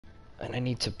And I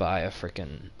need to buy a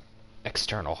freaking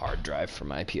external hard drive for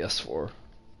my PS4.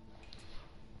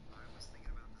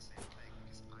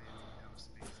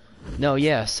 No,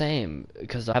 yeah, same.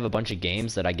 Because I have a bunch of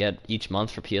games that I get each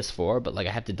month for PS4, but like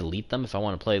I have to delete them if I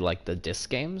want to play like the disc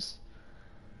games.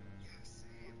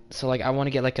 So like I want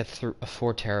to get like a 4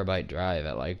 terabyte drive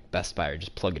at like Best Buy or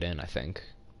just plug it in, I think.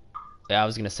 Yeah, I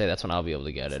was gonna say that's when I'll be able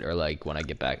to get it, or like when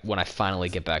I finally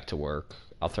get back to work,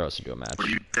 I'll throw us into a match. What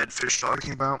are you dead fish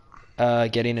talking about?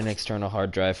 Getting an external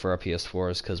hard drive for our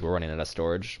PS4s because we're running out of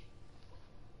storage.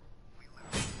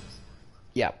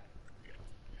 Yeah.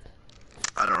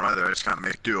 I don't know either. I just gotta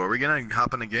make do. Are we gonna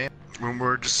hop in a game? When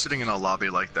we're just sitting in a lobby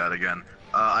like that again.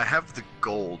 I have the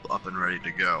gold up and ready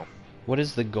to go. What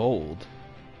is the gold?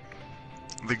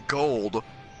 The gold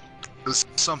is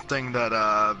something that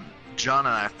John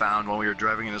and I found when we were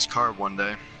driving in his car one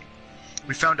day.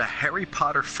 We found a Harry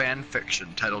Potter fan fiction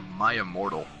titled My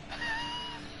Immortal.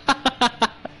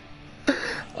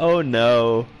 Oh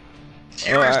no.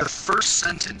 Here is the first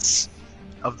sentence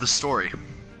of the story.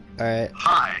 Alright.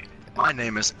 Hi, my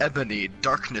name is Ebony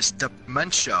Darkness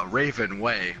Dementia Raven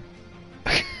Way.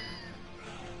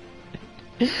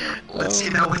 Let's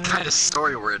know what kind of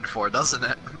story we're in for, doesn't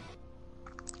it?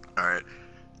 Alright,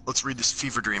 let's read this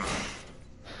fever dream.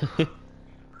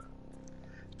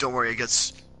 Don't worry, it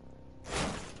gets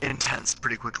intense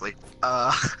pretty quickly.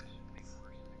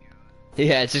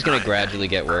 Yeah, it's just gonna gradually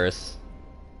get worse.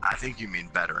 I think you mean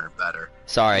better and better.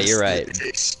 Sorry, you're right. It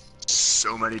takes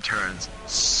so many turns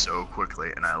so quickly,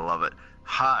 and I love it.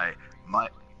 Hi, my...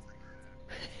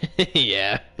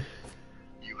 Yeah.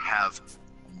 You have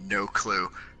no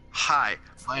clue. Hi,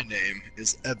 my name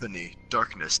is Ebony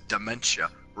Darkness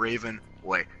Dementia Raven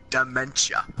Way.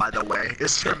 Dementia, by the way,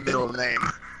 is your middle name.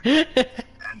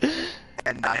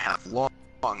 and I have long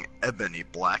ebony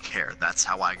black hair. That's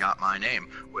how I got my name,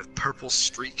 with purple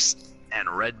streaks and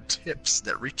red tips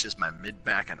that reaches my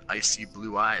mid-back and icy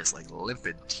blue eyes like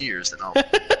limpid tears and all.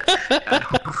 We're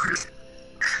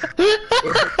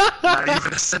not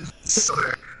even a sentence.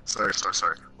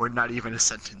 Sorry. We're not even a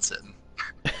sentence in.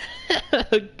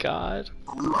 Oh God.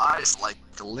 Blue eyes like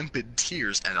limpid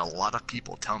tears, and a lot of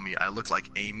people tell me I look like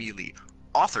Amy Lee.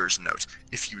 Author's note: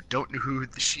 if you don't know who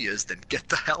she is, then get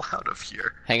the hell out of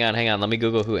here. Hang on. Let me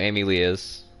Google who Amy Lee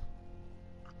is.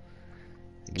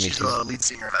 She's the lead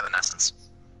singer of Evanescence.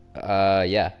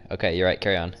 Yeah. Okay, you're right.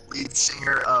 Carry on. Lead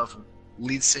singer of,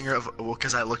 well,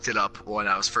 because I looked it up when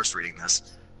I was first reading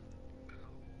this.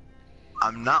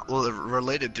 I'm not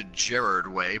related to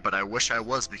Gerard Way, but I wish I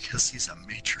was because he's a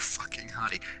major fucking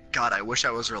hottie. God, I wish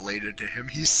I was related to him.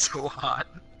 He's so hot.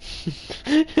 For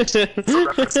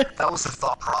reference, that was the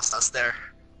thought process there.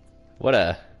 What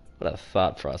a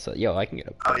thought process. Yo, I can get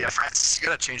a... Oh yeah, Francis, you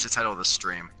gotta change the title of the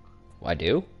stream. I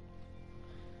do?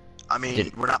 I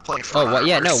mean, we're not playing for... Oh, what?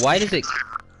 Yeah, no, why does it...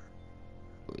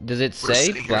 Does it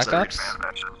say Black Ops?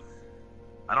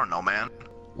 I don't know, man.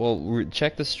 Well,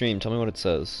 check the stream. Tell me what it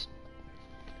says.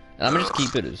 And I'm gonna just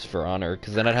keep it as for honor,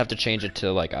 because then I'd have to change it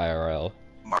to, like, IRL.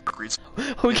 Mark reads...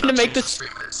 We're gonna make this...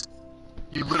 Stream is.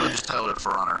 You literally just titled it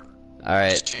for honor.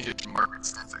 Alright. Just change it to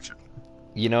Margaret's fanfiction.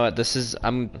 You know what? This is...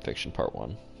 I'm fiction part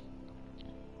 1.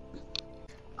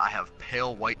 I have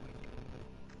pale white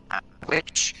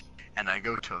witch, and I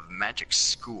go to a magic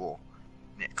school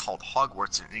called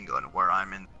Hogwarts in England, where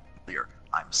I'm in here.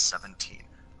 I'm 17.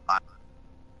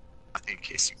 In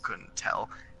case you couldn't tell,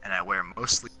 and I wear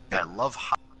mostly... I love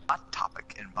Hot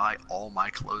Topic and buy all my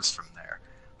clothes from there.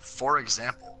 For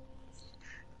example,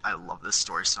 I love this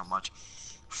story so much.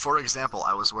 For example,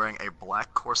 I was wearing a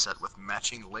black corset with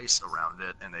matching lace around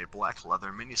it and a black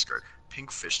leather miniskirt,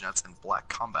 pink fishnets, and black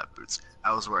combat boots.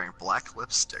 I was wearing black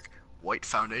lipstick, white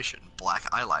foundation, black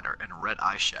eyeliner, and red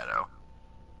eyeshadow.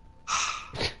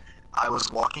 I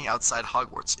was walking outside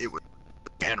Hogwarts. It was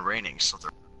began raining, so the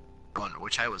run,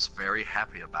 which I was very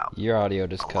happy about. Your audio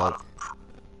just cut.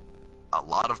 A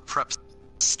lot of preps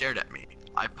stared at me.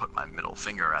 I put my middle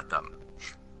finger at them.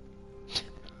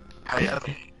 Hey,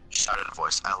 Ebony, shouted a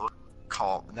voice. I looked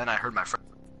calm, and then I heard my friend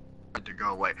to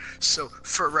go away. So,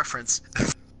 for reference,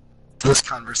 this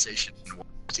conversation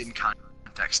was in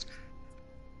context.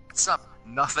 What's up?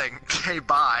 Nothing. Okay,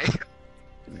 bye.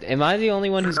 Am I the only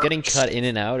one who's getting cut in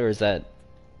and out, or is that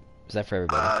for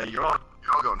everybody? You're all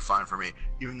going fine for me,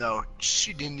 even though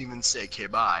she didn't even say okay,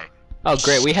 bye. Oh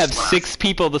great, we have 6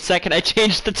 people the second I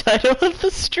changed the title of the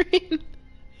stream.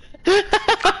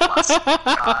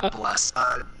 God bless.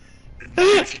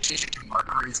 If you change it to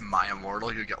Marguerite's My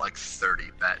Immortal, you'll get like 30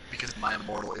 bet, because My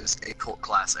Immortal is a cult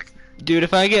classic. Dude,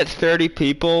 if I get 30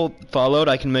 people followed,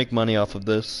 I can make money off of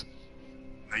this.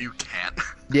 No, you can't.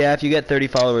 Yeah, if you get 30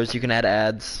 followers, you can add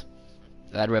ads.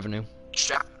 Ad revenue.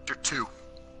 Chapter 2.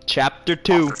 Chapter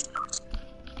 2. Author's notes.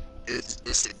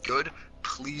 Is it good?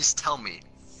 Please tell me.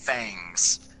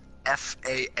 Fangs.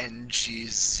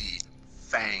 F-A-N-G-Z.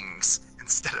 Fangs.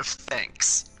 Instead of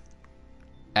thanks.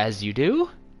 As you do?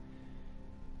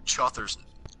 Chapter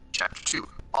 2.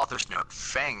 Author's note.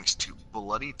 Fangs to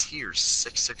Bloody Tears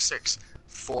 666.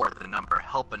 For the number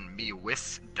helping me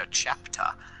with the chapter.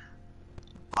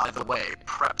 By the way,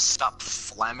 prep stop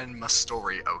flamming my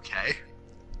story, okay?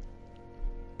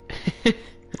 The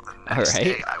next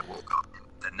day I woke up.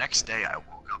 The next day I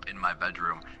woke up in my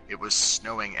bedroom. It was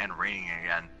snowing and raining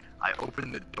again. I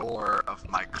opened the door of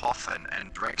my coffin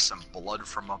and drank some blood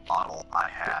from a bottle I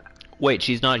had. Wait,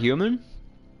 she's not human?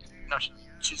 No,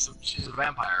 she's a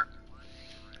vampire.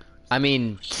 I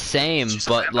mean, same, She's a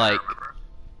but vampire, like, remember?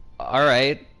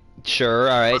 alright, sure,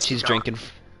 alright, Let's she's keep going. drinking.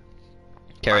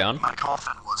 Carry on. My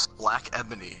coffin was black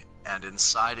ebony, and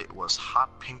inside it was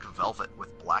hot pink velvet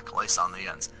with black lace on the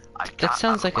ends. That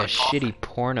sounds like a shitty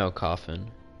porno coffin.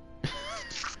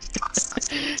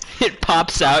 It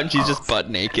pops out and she's just butt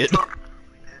naked.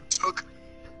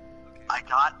 I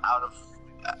got out of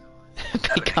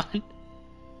Pecan.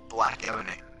 black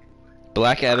ebony.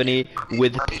 Black ebony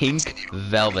with Let me pink continue.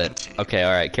 velvet. Okay,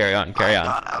 alright, carry on, carry I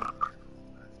on. got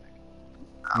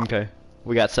Okay.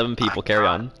 We got 7 people, carry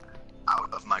on.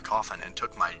 out of my coffin and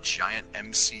took my giant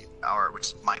MCR, which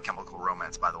is My Chemical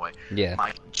Romance, by the way. Yeah.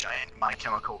 My giant My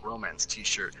Chemical Romance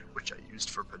t-shirt, which I used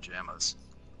for pajamas.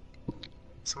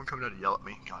 Someone coming out to yell at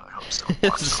me? God, I hope so.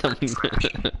 Something-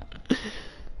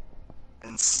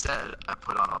 Instead, I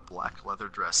put on a black leather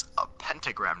dress, a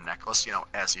pentagram necklace, you know,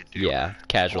 as you do. Yeah,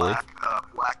 casually.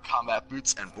 Black combat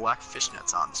boots and black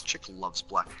fishnets on. This chick loves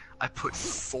black. I put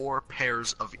 4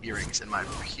 pairs of earrings in my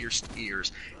pierced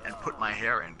ears and put my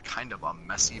hair in kind of a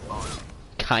messy bun.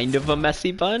 Kind of a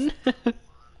messy bun?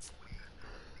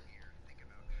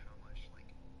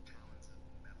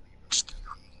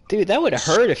 Dude, that would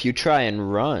hurt if you try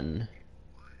and run.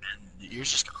 And the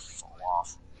ears just gonna fall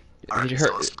off. You'd so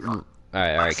hurt. let's go.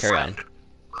 Alright, carry on.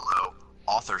 Willow,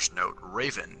 author's note,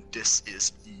 Raven, this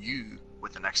is you,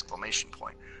 with an exclamation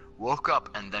point. Woke up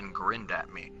and then grinned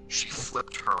at me. She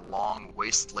flipped her long,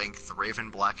 waist-length, raven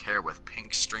black hair with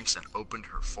pink strings and opened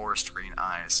her forest green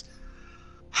eyes.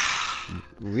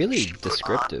 Really She put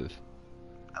descriptive.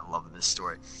 I love this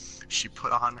story. She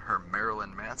put on her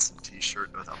Marilyn Manson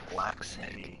t-shirt with a black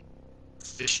mini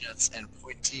fishnets and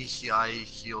pointy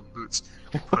high-heeled boots.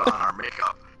 We put on our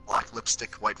makeup, black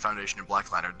lipstick, white foundation, and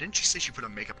black liner. Didn't she say she put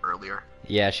on makeup earlier?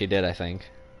 Yeah, she did, I think.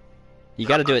 You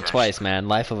gotta do it Okay. twice, man.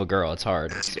 Life of a girl, it's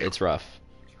hard. Yes, you do. It's rough.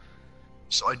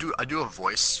 So I do a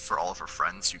voice for all of her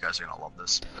friends. You guys are gonna love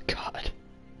this. God.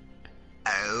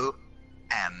 O-M-F-G.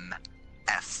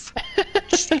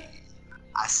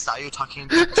 I saw you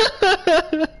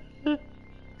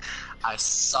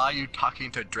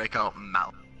talking to Draco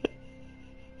Mouth.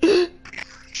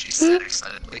 She said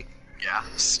excitedly. Yeah,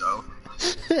 so.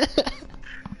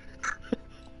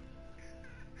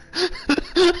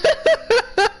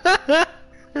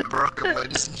 I broke him,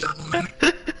 ladies and gentlemen.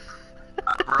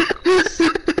 I broke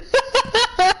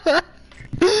him.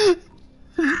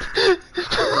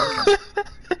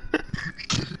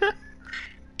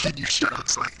 Can you shut up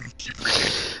so I can keep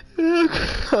reading?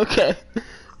 Okay.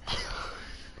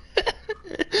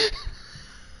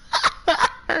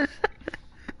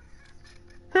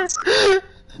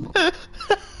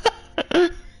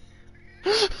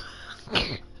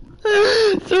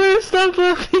 Sorry, stop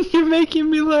laughing. You're making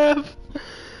me laugh.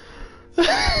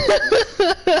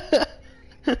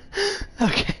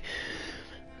 Okay.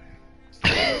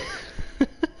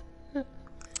 Can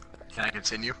I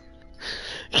continue?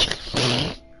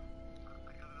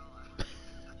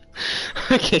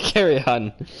 Okay, carry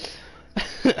on.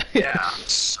 Yeah,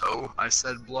 so I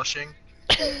said blushing.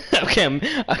 Okay,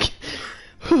 okay.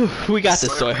 Whew, we got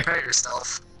this, So Sawyer. prepare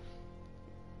yourself.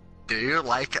 Do you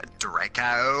like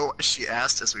Draco? She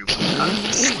asked as we went out of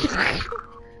the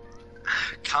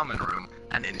common room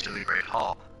and into the great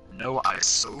hall. No, I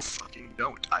so fucking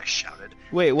don't, I shouted.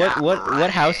 Wait, what? Yeah, What right.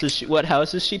 house is she? What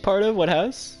house is she part of? What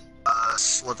house?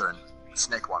 Slytherin.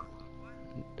 Snake one.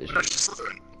 No, she's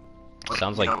Slytherin.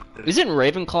 Sounds you like. know, Isn't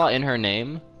Ravenclaw in her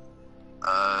name?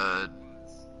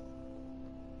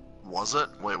 Was it?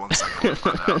 Wait one second, let's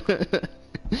find out.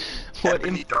 What?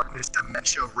 Ebony, Darkness,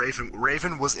 Dementia, Raven.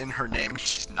 Raven was in her name,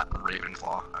 she's not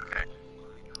Ravenclaw. Okay.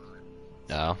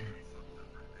 No.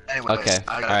 Anyways, Okay.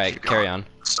 I gotta Alright, keep carry going. on.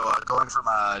 So, going from,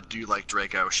 do you like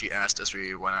Draco? She asked as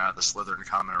we went out of the Slytherin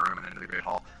common room and into the Great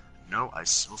Hall. No, I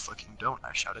so fucking don't,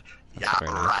 I shouted. Yeah,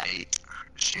 very nice. right,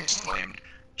 she exclaimed.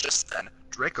 Just then,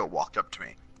 Draco walked up to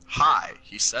me. Hi,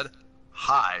 he said.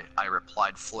 Hi, I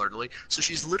replied flirtily. So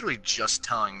she's literally just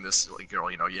telling this silly girl,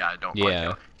 yeah, I don't like Yeah,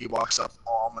 him. He walks up,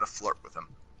 oh, I'm gonna flirt with him.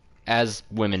 as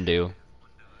women do.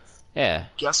 Yeah.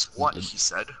 Guess what? He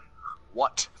said.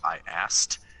 What? I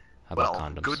asked. How about Well,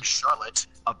 condoms? Good Charlotte,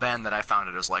 a band that I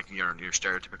founded as like your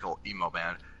stereotypical emo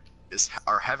band,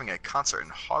 are having a concert in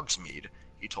Hogsmeade.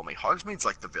 He told me Hogsmeade's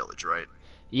like the village, right?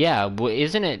 Yeah,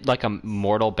 isn't it like a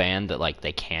mortal band that like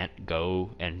they can't go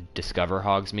and discover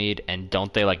Hogsmeade, and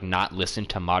don't they like not listen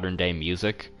to modern day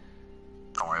music?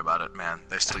 Don't worry about it, man.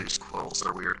 They still use quills.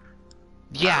 They're weird.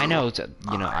 Yeah, I know.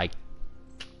 My. I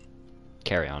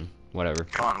carry on. Whatever.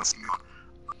 Come on, listen.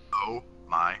 Oh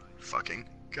my fucking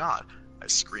god! I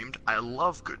screamed. I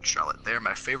love Good Charlotte. They are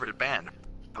my favorite band.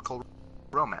 Typical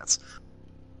romance.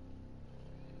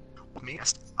 Me,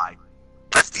 I.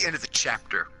 That's the end of the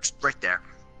chapter. Just right there.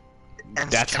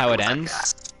 That's how it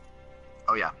ends?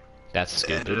 Oh yeah. That's It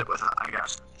ended stupid. it with I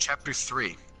guess. Chapter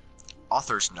 3.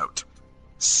 Author's note.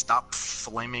 Stop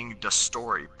flaming the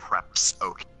story preps,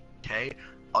 okay?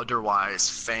 Otherwise,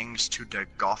 fangs to the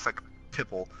gothic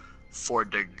people for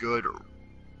the good.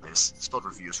 Spelled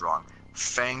reviews wrong.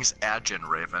 Fangs Agin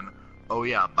Raven. Oh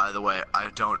yeah, by the way, I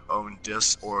don't own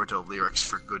this or the lyrics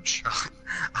for Good Charlotte.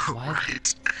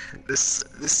 Right. This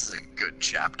is a good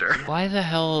chapter. Why the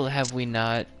hell have we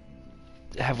not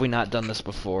done this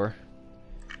before?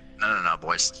 No,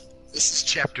 boys. This is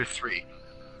chapter 3.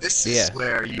 This is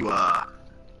where you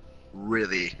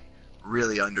really,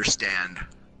 really understand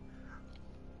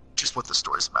just what the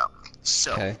story's about.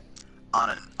 So, Okay.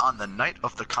 on the night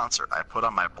of the concert, I put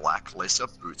on my black lace-up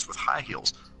boots with high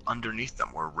heels. Underneath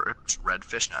them were ripped red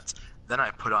fishnets. Then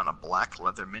I put on a black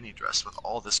leather mini dress with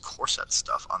all this corset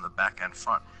stuff on the back and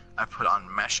front. I put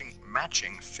on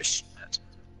matching fishnet,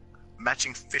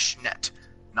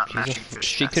 not matching fishnet.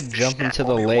 She could jump fishnet. into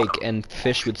the Only one lake and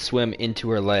fish would swim into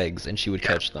her legs and she would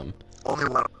catch them. Only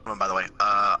one of them, by the way.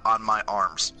 On my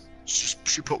arms.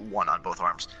 She put one on both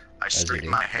arms. I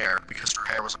straightened my hair because her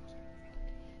hair was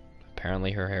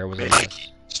Apparently her hair was a mess.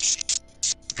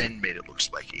 then made it look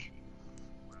spiky.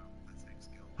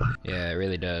 Yeah, it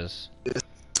really does.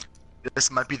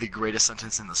 This might be the greatest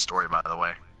sentence in the story, by the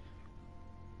way.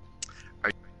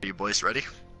 Are you boys ready?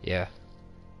 Yeah.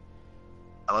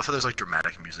 I love how there's like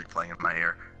dramatic music playing in my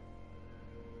ear.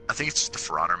 I think it's just the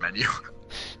For Honor menu.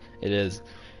 It is.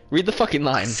 Read the fucking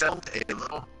line. I felt a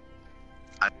little.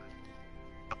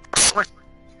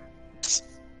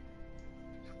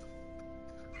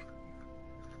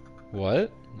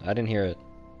 What? I didn't hear it.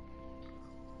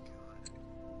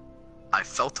 I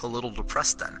felt a little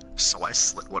depressed then, so I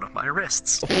slit one of my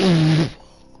wrists.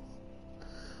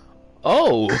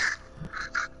 Oh!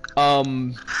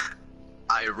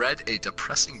 I read a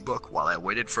depressing book while I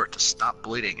waited for it to stop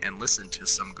bleeding and listened to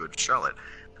some Good Charlotte.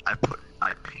 I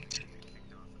painted.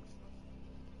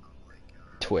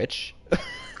 Twitch?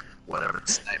 Whatever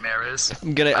this nightmare is.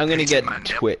 I'm gonna get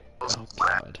Twitch. Oh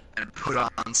god. And put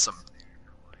on some.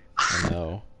 I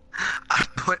know.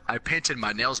 I painted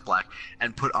my nails black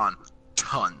and put on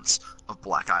tons of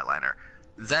black eyeliner.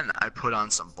 Then I put on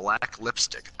some black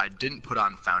lipstick. I didn't put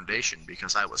on foundation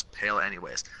because I was pale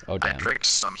anyways. Oh, damn. I drank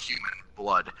some human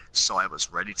blood, so I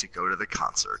was ready to go to the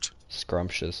concert.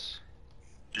 Scrumptious.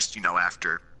 Just,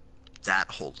 after that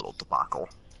whole little debacle.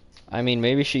 I mean,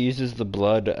 maybe she uses the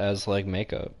blood as, like,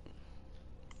 makeup.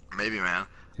 Maybe, man.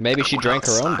 Maybe she drank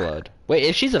her own blood. Wait,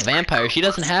 if she's a vampire, she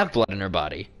doesn't have blood in her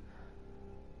body.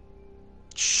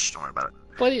 Shh, don't worry about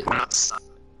it. What?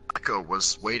 Echo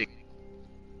was waiting.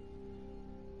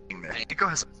 Echo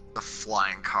has a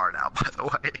flying car now, by the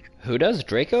way. Who does?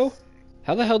 Draco?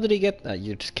 How the hell did he get that?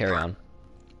 You just carry on.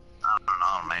 I don't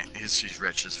know, man. He's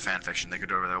rich. It's fan fiction. They could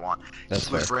do whatever they want. That's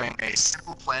he was fair. wearing a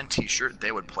Simple Plan t-shirt.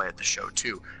 They would play at the show,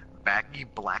 too. Baggy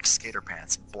black skater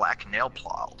pants, black nail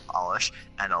polish,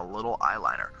 and a little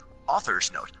eyeliner.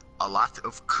 Author's note. A lot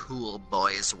of cool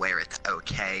boys wear it,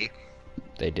 okay?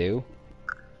 They do?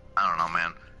 I don't know,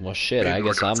 man. Well, shit, Maybe I we're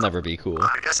guess doing I'll something. never be cool.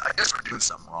 I guess we're doing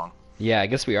something wrong. Yeah, I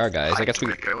guess we are, guys. Hi, I guess we...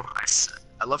 Draco.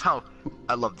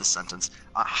 I love this sentence.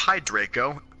 Hi,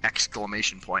 Draco!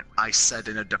 Exclamation point. I said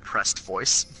in a depressed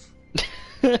voice.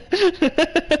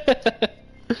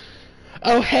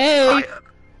 Oh, hey!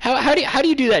 Hi, How do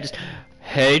you do that? Just,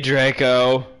 hey,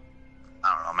 Draco.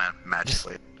 I don't know, man.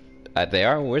 Magically. They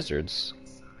are wizards.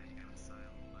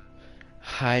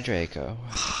 Hi, Draco.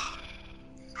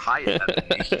 Hi, Ed.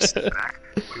 He stepped back.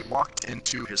 We walked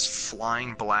into his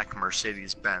flying black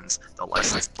Mercedes-Benz. The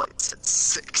license plate said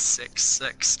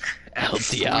 666. El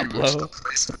flew Diablo. to the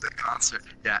place of the concert.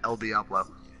 Yeah, El Diablo.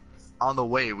 On the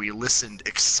way, we listened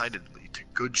excitedly to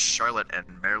Good Charlotte and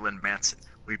Marilyn Manson.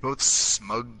 We both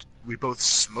We both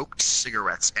smoked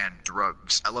cigarettes and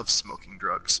drugs. I love smoking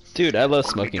drugs. Dude, I love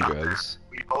When we smoking got drugs.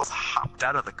 there, we both hopped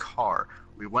out of the car.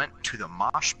 We went to the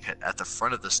mosh pit at the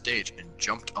front of the stage and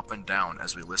jumped up and down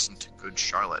as we listened to Good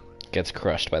Charlotte. Gets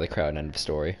crushed by the crowd, end of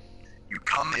story. You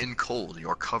come in cold,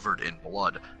 you're covered in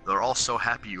blood. They're all so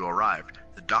happy you arrived.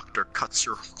 The doctor cuts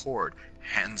your cord,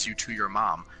 hands you to your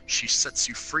mom. She sets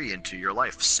you free into your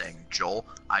life, saying, Joel,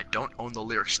 I don't own the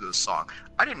lyrics to the song.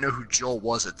 I didn't know who Joel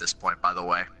was at this point, by the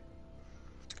way.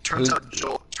 Turns out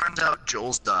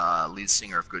Joel's the lead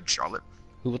singer of Good Charlotte.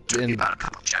 Who Took me about a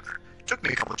couple chapters. Took me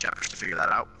a couple chapters to figure that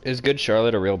out. is Good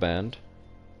Charlotte a real band?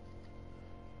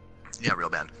 Yeah, real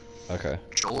band. Okay.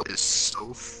 Joel is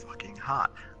so fucking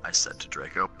hot, I said to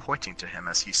Draco, pointing to him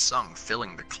as he sung,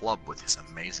 filling the club with his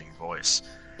amazing voice.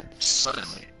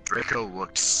 Suddenly, Draco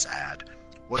looked sad.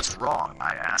 What's wrong?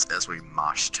 I asked as we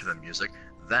moshed to the music.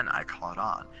 Then I caught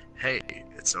on. Hey,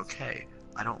 it's okay.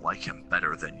 I don't like him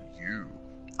better than you,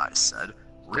 I said.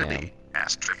 Really?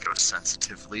 Asked Draco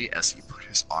sensitively as he put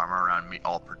his arm around me,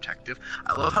 all protective.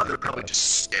 I love how they're probably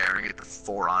just staring at the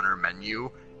For Honor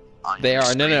menu. They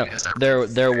are no.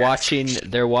 They're watching.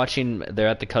 They're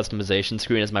at the customization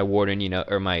screen as my warden, you know,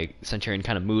 or my centurion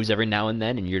kind of moves every now and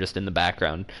then, and you're just in the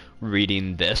background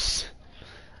reading this.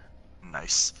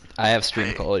 Nice. I have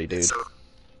stream quality, dude.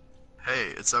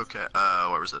 Hey, it's okay.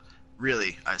 What was it?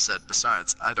 Really, I said.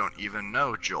 Besides, I don't even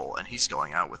know Joel, and he's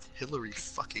going out with Hillary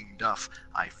fucking Duff.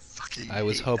 I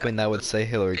was hate hoping that would say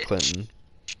Hillary bitch. Clinton.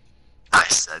 I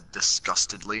said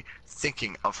disgustedly,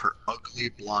 thinking of her ugly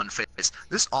blonde face.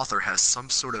 This author has some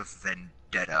sort of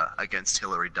vendetta against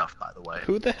Hillary Duff, by the way.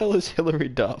 Who the hell is Hillary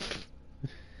Duff?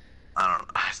 I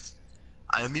don't know.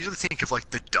 I immediately think of like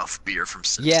the Duff beer from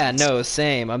Simpsons. Yeah, no,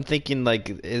 same. I'm thinking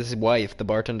like his wife, the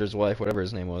bartender's wife, whatever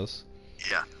his name was.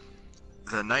 Yeah.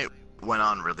 The night went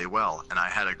on really well, and I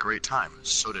had a great time.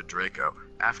 So did Draco.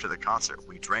 After the concert,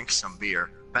 we drank some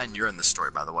beer. Ben, you're in the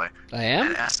story, by the way. I am?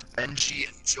 And asked Benji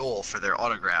and Joel for their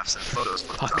autographs and photos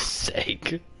with them. Fuck's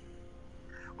sake.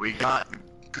 We got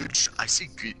good. I see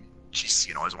good. Jeez,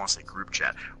 you know, I always want to say group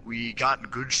chat. We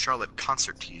got Good Charlotte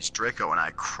concert tees. Draco and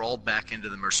I crawled back into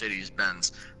the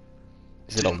Mercedes-Benz.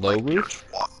 Is it a low roof?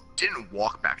 Didn't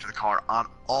walk back to the car. On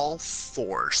all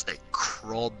fours, they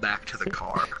crawled back to the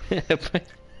car.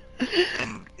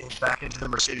 and back into the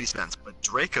Mercedes-Benz. But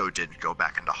Draco didn't go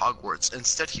back into Hogwarts.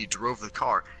 Instead, he drove the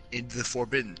car into the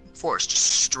Forbidden Forest, just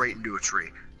straight into a tree.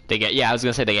 I was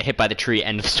gonna say they get hit by the tree,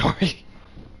 end of story.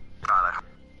 God,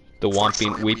 The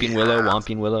Weeping Willow,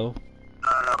 Whomping Willow.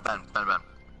 No, Ben.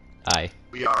 Aye.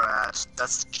 We are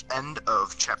that's the end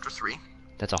of chapter 3.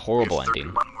 That's a horrible We have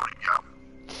ending. 31 more to go.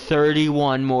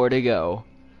 31 more to go.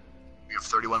 We have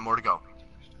 31 more to go.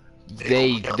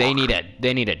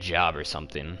 They need a job or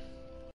something.